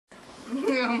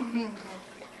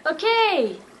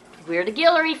Okay, we're the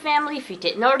Guillory family, if you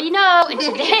didn't already know, and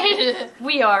today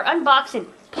we are unboxing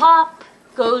Pop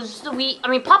Goes the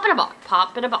Weasel. Pop in a box.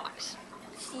 Pop in a box.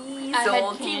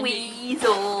 Salty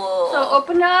Weasel. So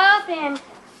open up, and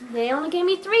they only gave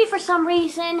me 3 for some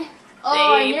reason.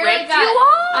 Oh, I nearly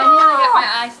got my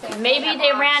eye stained. Maybe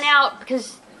they ran out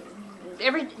because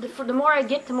the more I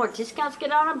get, the more discounts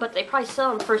get on them. But they probably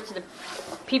sell them first to the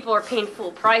people who are paying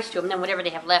full price to them. Then whatever they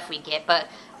have left, we get. But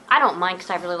I don't mind because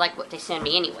I really like what they send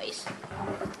me anyways.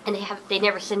 And they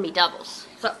never send me doubles.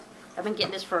 So I've been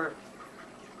getting this for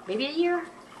maybe a year.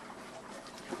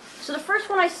 So the first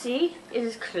one I see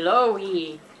is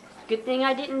Chloe. Good thing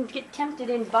I didn't get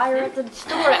tempted and buy her at the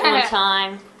store at one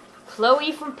time.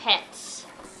 Chloe from Pets.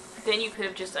 Then you could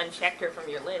have just unchecked her from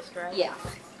your list, right? Yeah.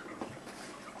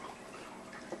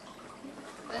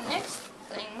 The next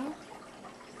thing,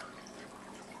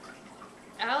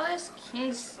 Alice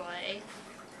Kingsley.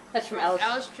 That's from Alice.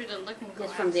 Alice Through the Looking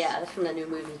Glass. That's from the new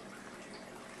movie.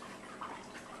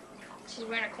 She's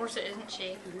wearing a corset, isn't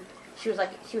she? Mm-hmm.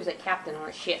 She was a captain on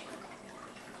a ship.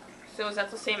 So is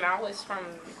that the same Alice from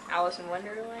Alice in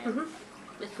Wonderland?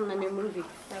 Mm-hmm. It's from the new movie.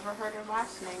 Never heard her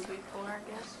last name before, I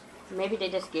guess. Maybe they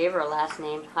just gave her a last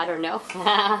name. I don't know.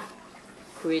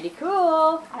 Pretty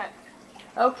cool.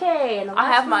 Okay, and the last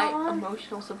I have my one.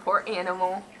 emotional support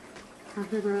animal.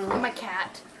 My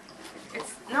cat.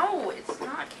 It's not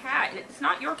a cat. It's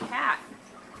not your cat.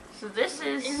 So this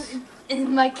is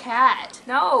My cat.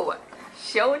 no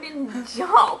Shonen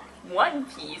Jump One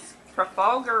Piece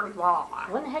Trafalgar Law.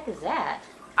 What the heck is that?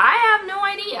 I have no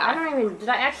idea. I don't even. Did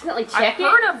I accidentally I've check it?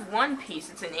 heard of One Piece.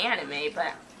 It's an anime,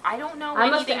 but I don't know I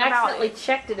must anything have about accidentally it.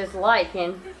 checked it as like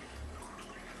and.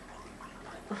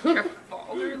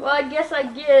 Trafalgar Law. Well, I guess I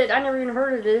get. I never even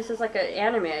heard of this. It's like an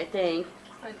anime, I think.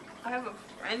 I have a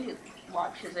friend who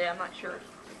watches it. I'm not sure.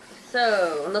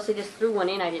 So, unless they just threw one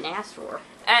in I didn't ask for.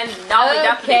 And not only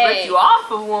that, but they ripped you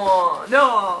off of one.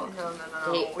 No.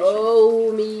 They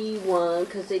owe me one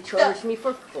because they charged me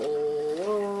for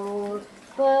 4.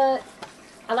 But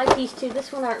I like these 2.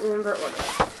 This one I don't remember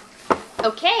ordering.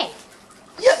 Okay.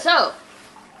 So,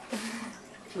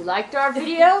 if you liked our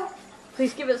video,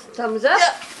 please give us a thumbs up.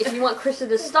 If you want Krista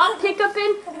to stop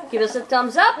hiccuping, give us a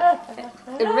thumbs up.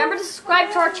 And remember to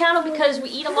subscribe to our channel because we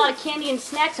eat a lot of candy and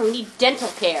snacks and we need dental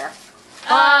care.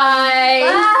 Bye.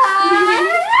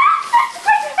 Bye.